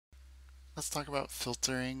Let's talk about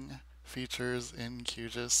filtering features in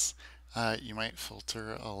QGIS. You might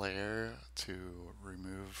filter a layer to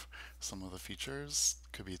remove some of the features.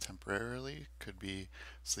 Could be temporarily, could be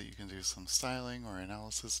so you can do some styling or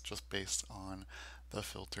analysis just based on the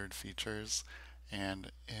filtered features. And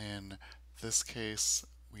in this case,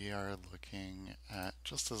 we are looking at,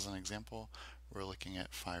 just as an example, we're looking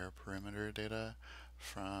at fire perimeter data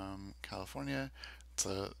from California. It's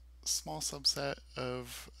a small subset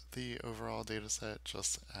of the overall data set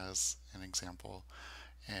just as an example.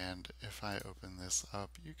 And if I open this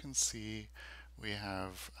up, you can see we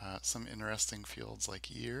have some interesting fields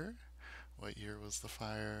like year. What year was the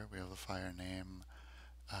fire? We have the fire name.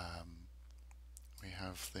 Um, we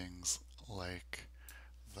have things like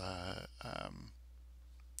the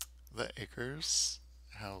the acres,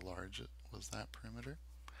 how large was that perimeter,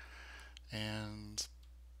 and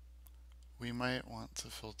we might want to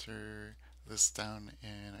filter this down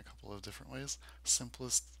in a couple of different ways.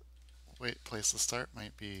 Simplest place to start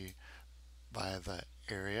might be by the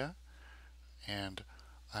area, and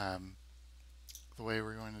um, the way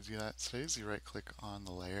we're going to do that today is you right click on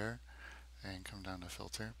the layer and come down to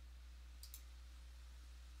filter,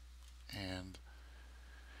 and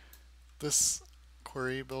this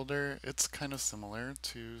query builder, it's kind of similar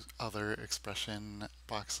to other expression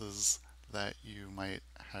boxes that you might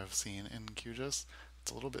have seen in QGIS.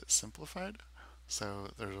 It's a little bit simplified, so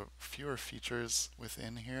there's fewer features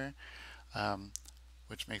within here, um,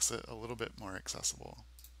 which makes it a little bit more accessible.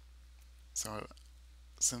 So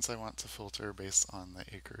since I want to filter based on the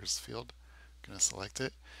acres field, I'm going to select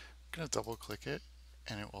it, I'm going to double click it,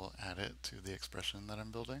 and it will add it to the expression that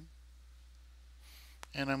I'm building.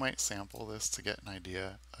 And I might sample this to get an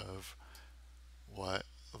idea of what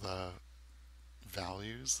the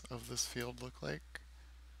values of this field look like.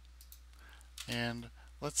 And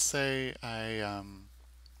let's say I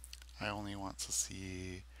only want to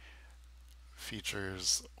see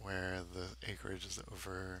features where the acreage is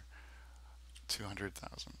over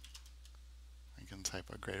 200,000. I can type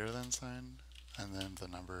a greater than sign and then the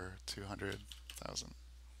number 200,000.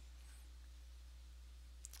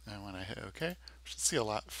 And when I hit OK, we should see a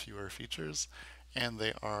lot fewer features, and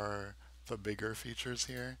they are the bigger features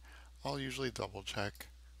here. I'll usually double check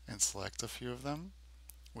and select a few of them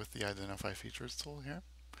with the Identify Features tool here.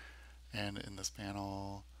 And in this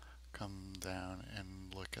panel, come down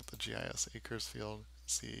and look at the GIS acres field.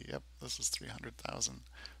 See, yep, this is 300,000,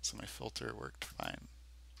 so my filter worked fine.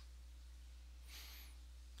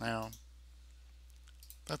 Now,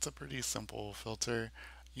 that's a pretty simple filter.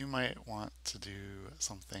 You might want to do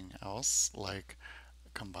something else, like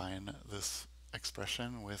combine this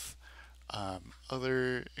expression with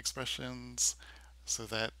other expressions so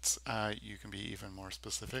that you can be even more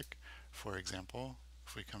specific. For example,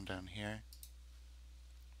 if we come down here,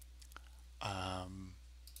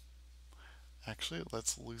 actually,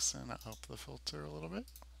 let's loosen up the filter a little bit.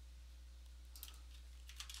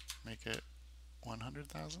 Make it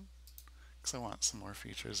 100,000 because I want some more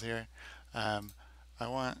features here. I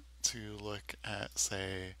want to look at,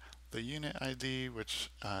 say, the unit ID, which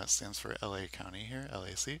stands for LA County here,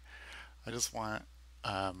 LAC. I just want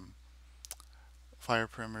fire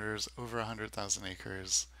perimeters over 100,000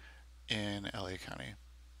 acres in LA County.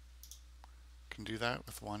 Can do that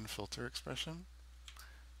with one filter expression,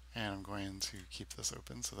 and I'm going to keep this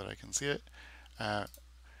open so that I can see it.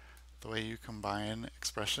 The way you combine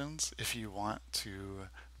expressions, if you want to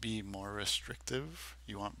be more restrictive,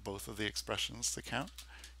 you want both of the expressions to count,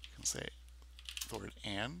 you can say the word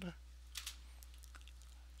and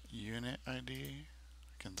unit ID.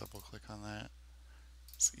 I can double click on that.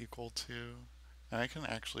 It's equal to, and I can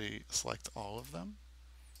actually select all of them,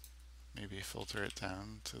 maybe filter it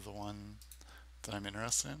down to the one that I'm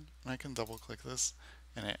interested in, and I can double click this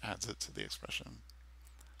and it adds it to the expression.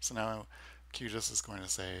 So now QGIS is going to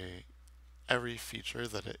say every feature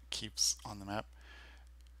that it keeps on the map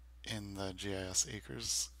in the GIS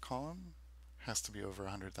acres column has to be over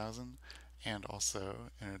 100,000, and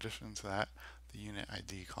also in addition to that, the unit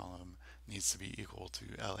ID column needs to be equal to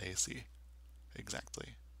LAC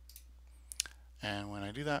exactly. And when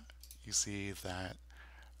I do that, you see that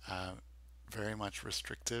very much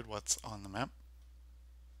restricted what's on the map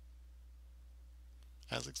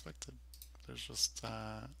as expected. There's just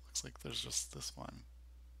looks like there's just this one.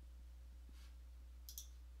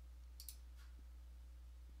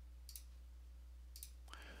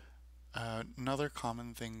 Another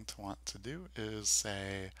common thing to want to do is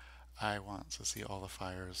say I want to see all the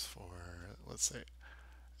fires for, let's say,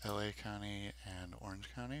 LA County and Orange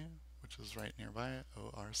County, which is right nearby,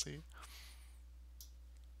 ORC.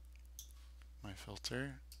 My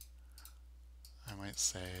filter, I might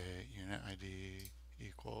say unit ID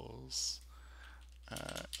equals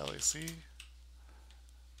LAC.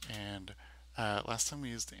 And last time we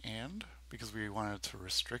used and because we wanted to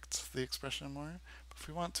restrict the expression more. But if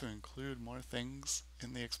we want to include more things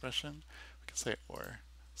in the expression, we can say or.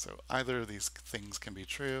 So either of these things can be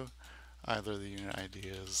true. Either the unit ID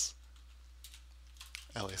is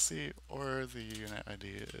LAC or the unit ID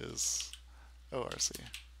is ORC.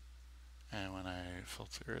 And when I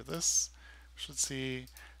filter this, we should see,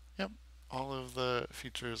 yep, all of the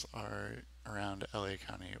features are around LA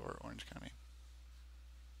County or Orange County.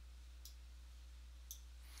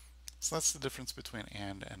 So that's the difference between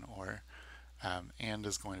and or. And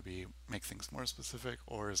is going to be make things more specific,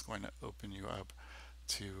 or is going to open you up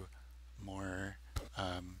to more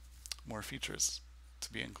more features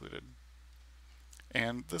to be included.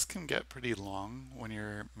 And this can get pretty long when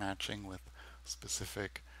you're matching with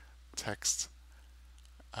specific text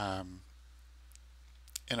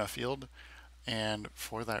in a field. And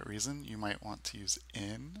for that reason, you might want to use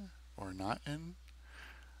in or not in.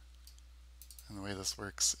 And the way this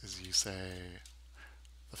works is you say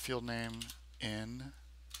the field name in,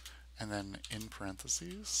 and then in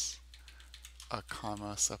parentheses, a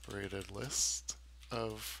comma separated list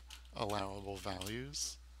of allowable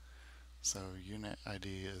values. So unit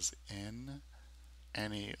ID is in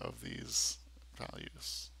any of these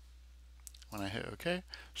values. When I hit OK, it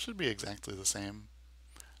should be exactly the same.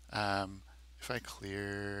 If I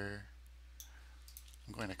clear,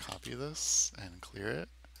 I'm going to copy this and clear it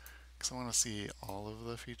because I want to see all of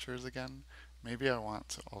the features again. Maybe I want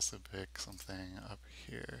to also pick something up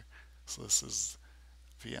here. So this is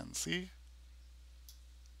VNC.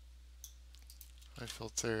 If I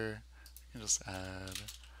filter, I can just add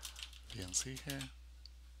VNC here.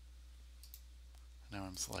 Now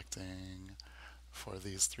I'm selecting for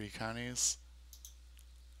these three counties.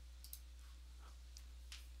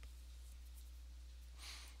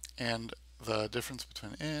 And the difference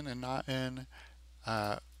between in and not in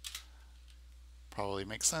probably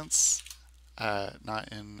makes sense. Not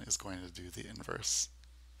in is going to do the inverse.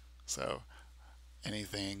 So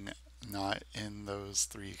anything not in those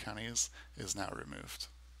three counties is now removed.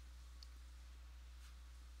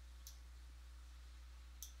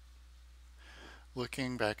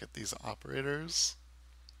 Looking back at these operators,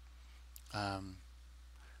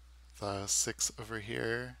 the 6 over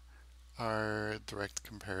here are direct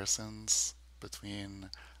comparisons between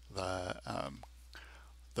the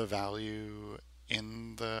value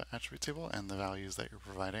in the attribute table and the values that you're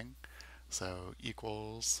providing. So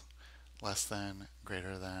equals, less than,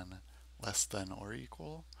 greater than, less than or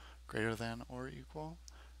equal, greater than or equal.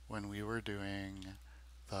 When we were doing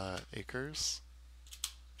the acres,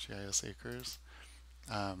 GIS acres,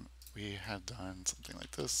 we had done something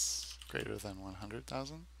like this, greater than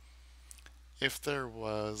 100,000. If there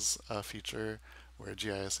was a feature where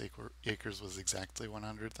GIS acres was exactly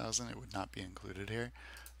 100,000, it would not be included here.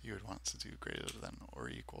 You would want to do greater than or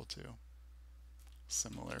equal to.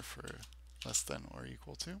 Similar for less than or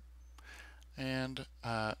equal to. And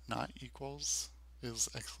not equals is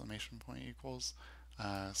exclamation point equals.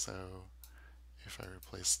 So if I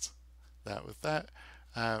replaced that with that,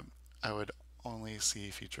 I would only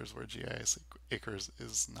see features where GIS acres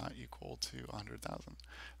is not equal to 100,000,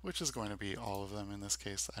 which is going to be all of them in this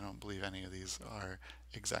case. I don't believe any of these are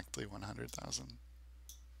exactly 100,000.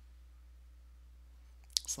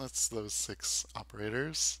 So that's those 6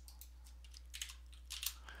 operators.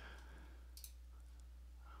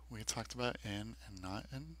 We talked about in and not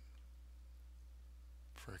in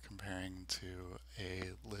for comparing to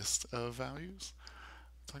a list of values.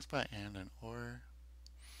 We talked about and or.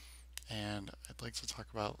 And I'd like to talk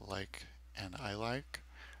about like and I like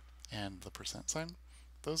and the percent sign.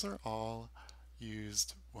 Those are all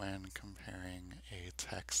used when comparing a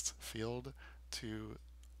text field to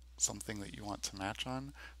something that you want to match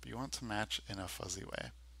on, but you want to match in a fuzzy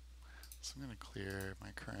way. So I'm going to clear my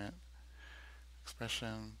current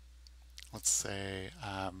expression. Let's say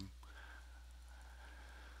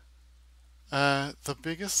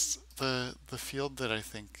the field that I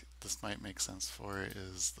think this might make sense for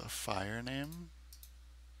is the fire name,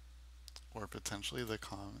 or potentially the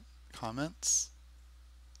comments.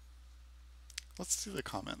 Let's do the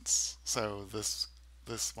comments. So this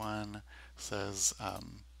one says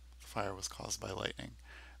fire was caused by lightning.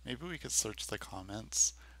 Maybe we could search the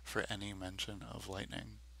comments for any mention of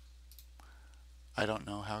lightning. I don't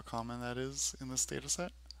know how common that is in this data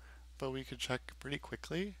set, but we could check pretty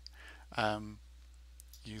quickly.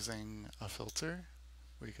 Using a filter,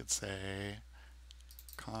 we could say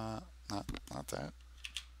not that.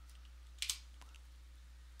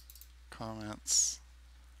 Comments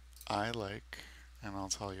I like and I'll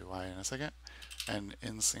tell you why in a second. And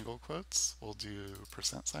in single quotes, we'll do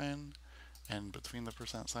percent sign, and between the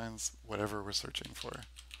percent signs, whatever we're searching for,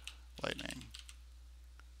 lightning.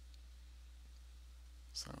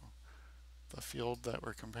 So the field that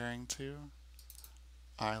we're comparing to,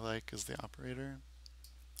 I like is the operator,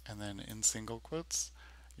 and then in single quotes,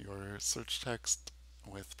 your search text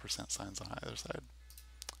with percent signs on either side.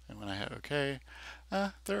 And when I hit OK,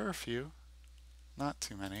 there are a few, not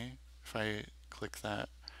too many. If I click that,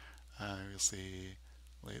 you'll see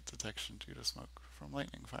late detection due to smoke from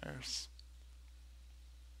lightning fires.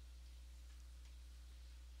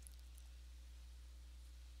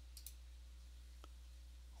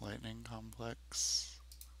 Lightning complex,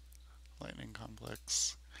 lightning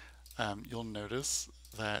complex. You'll notice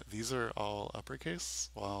that these are all uppercase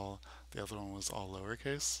while the other one was all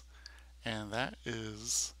lowercase. And that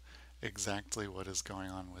is exactly what is going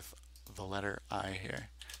on with the letter I here.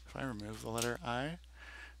 If I remove the letter I,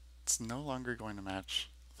 it's no longer going to match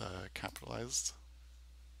the capitalized.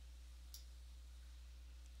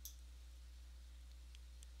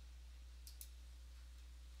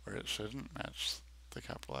 Or it shouldn't match the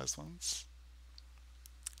capitalized ones.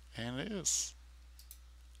 And it is.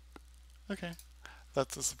 Okay,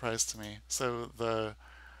 that's a surprise to me. So the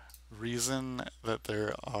reason that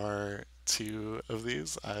there are two of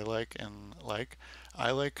these, I like and like,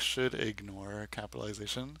 I like should ignore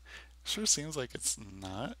capitalization. Sure seems like it's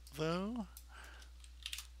not, though.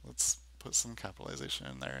 Let's put some capitalization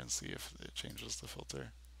in there and see if it changes the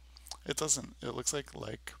filter. It doesn't. It looks like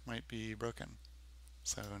might be broken,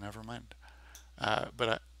 so never mind.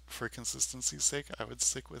 For consistency's sake, I would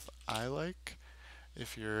stick with I like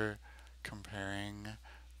if you're comparing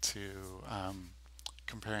to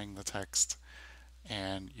comparing the text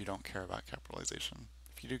and you don't care about capitalization.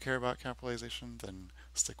 If you do care about capitalization, then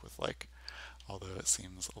stick with like, although it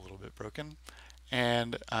seems a little bit broken.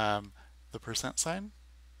 And the percent sign,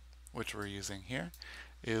 which we're using here,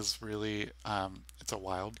 is really, it's a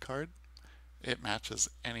wild card. It matches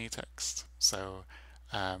any text. So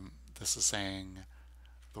this is saying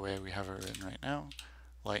the way we have it written right now,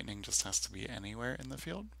 lightning just has to be anywhere in the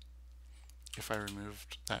field. If I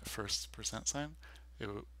removed that first percent sign, it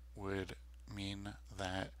would mean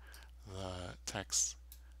that the text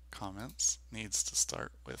comments needs to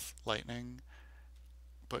start with lightning,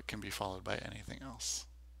 but can be followed by anything else.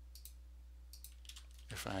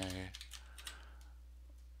 If I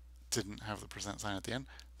didn't have the percent sign at the end,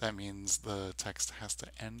 that means the text has to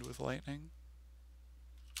end with lightning.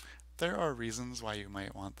 There are reasons why you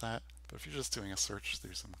might want that, but if you're just doing a search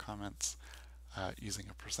through some comments, using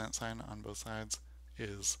a percent sign on both sides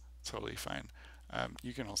is totally fine.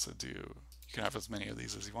 You can also you can have as many of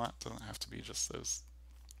these as you want. It doesn't have to be just those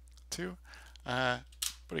two, but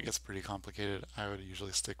it gets pretty complicated. I would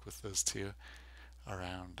usually stick with those two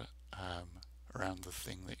around, around the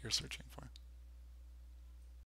thing that you're searching for.